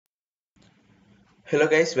Hello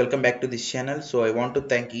guys, welcome back to this channel. So I want to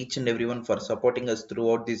thank each and everyone for supporting us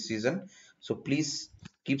throughout this season. So please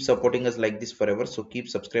keep supporting us like this forever. So keep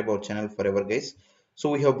subscribe our channel forever guys.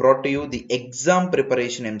 So we have brought to you the exam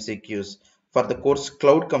preparation MCQs for the course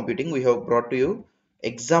cloud computing. We have brought to you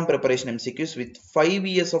exam preparation MCQs with 5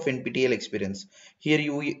 years of NPTEL experience. Here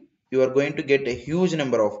you are going to get a huge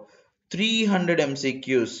number of 300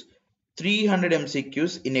 MCQs 300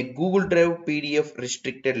 MCQs in a Google Drive PDF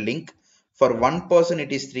restricted link. For one person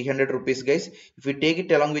it is 300 rupees guys. If you take it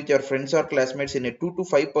along with your friends or classmates in a 2 to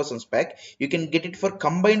 5 persons pack, you can get it for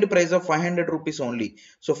combined price of 500 rupees only.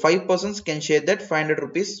 So 5 persons can share that 500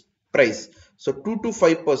 rupees price. So 2 to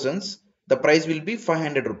 5 persons, the price will be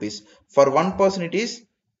 500 rupees. For one person it is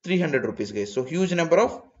 300 rupees guys. So huge number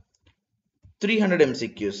of 300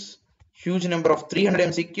 MCQs. Huge number of 300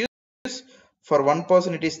 MCQs. For one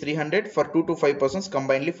person it is 300, for 2 to 5 persons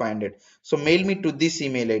combinedly 500. So mail me to this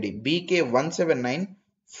email id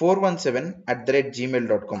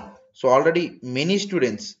bk179417@gmail.com. So already many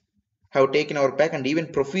students have taken our pack and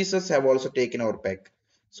even professors have also taken our pack.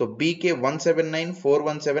 So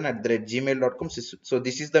bk179417@gmail.com. So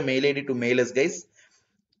this is the mail id to mail us guys.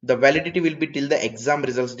 The validity will be till the exam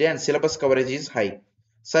results day and syllabus coverage is high.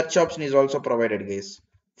 Search option is also provided guys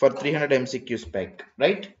for 300 MCQs pack,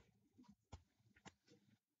 right?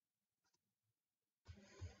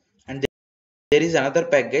 And there is another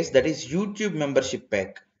pack guys, that is YouTube membership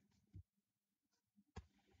pack.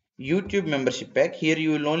 YouTube membership pack, here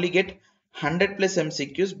you will only get 100 plus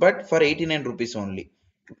MCQs but for 89 rupees only,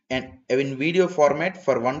 and in video format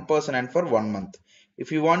for one person and for 1 month.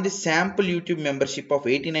 If you want the sample YouTube membership of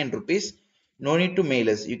 89 rupees, no need to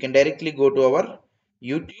mail us, you can directly go to our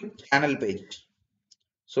YouTube channel page.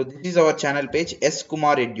 So this is our channel page, S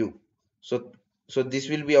Kumar Edu. So this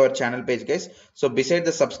will be our channel page guys. So beside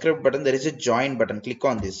the subscribe button there is a join button, click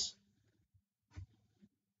on this.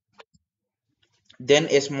 Then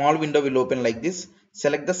a small window will open like this.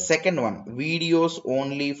 Select the second one, videos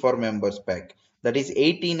only for members pack, that is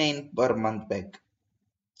 89 per month pack.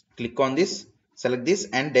 Click on this, select this,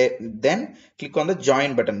 and then click on the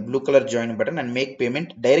join button, blue color join button, and make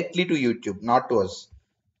payment directly to YouTube, not to us.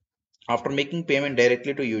 After making payment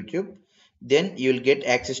directly to YouTube, then you will get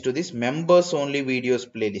access to this members only videos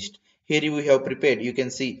playlist. Here we have prepared, you can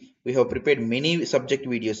see we have prepared many subject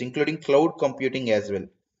videos including cloud computing as well.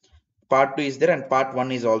 Part 2 is there and part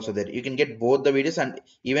 1 is also there. You can get both the videos and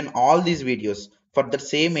even all these videos for the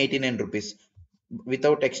same 89 rupees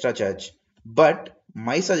without extra charge. But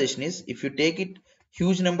my suggestion is, if you take it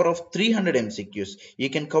huge number of 300 MCQs, you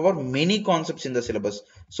can cover many concepts in the syllabus.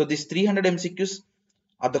 So these 300 MCQs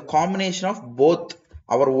are the combination of both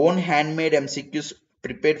our own handmade MCQs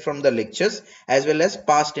prepared from the lectures as well as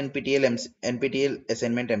past NPTEL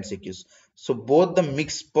assignment MCQs. So both the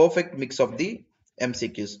perfect mix of the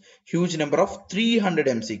MCQs, huge number of 300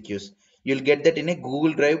 MCQs. You'll get that in a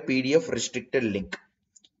Google Drive PDF restricted link.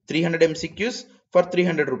 300 MCQs for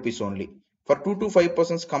 300 rupees only. For 2 to 5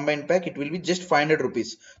 persons combined pack, it will be just 500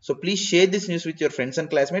 rupees. So please share this news with your friends and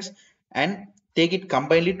classmates and take it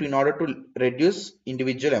combinedly in order to reduce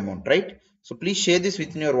individual amount, right? So please share this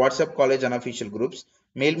within your WhatsApp college unofficial groups.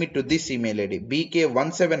 Mail me to this email id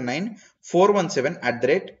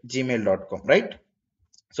bk179417@gmail.com, right?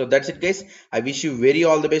 So that's it guys. I wish you very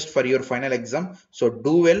all the best for your final exam. So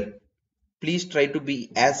do well. Please try to be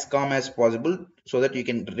as calm as possible so that you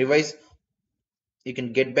can revise, you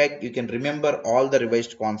can get back, you can remember all the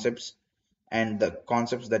revised concepts and the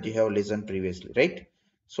concepts that you have listened previously, right?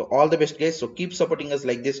 So all the best guys. So keep supporting us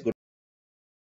like this. Good.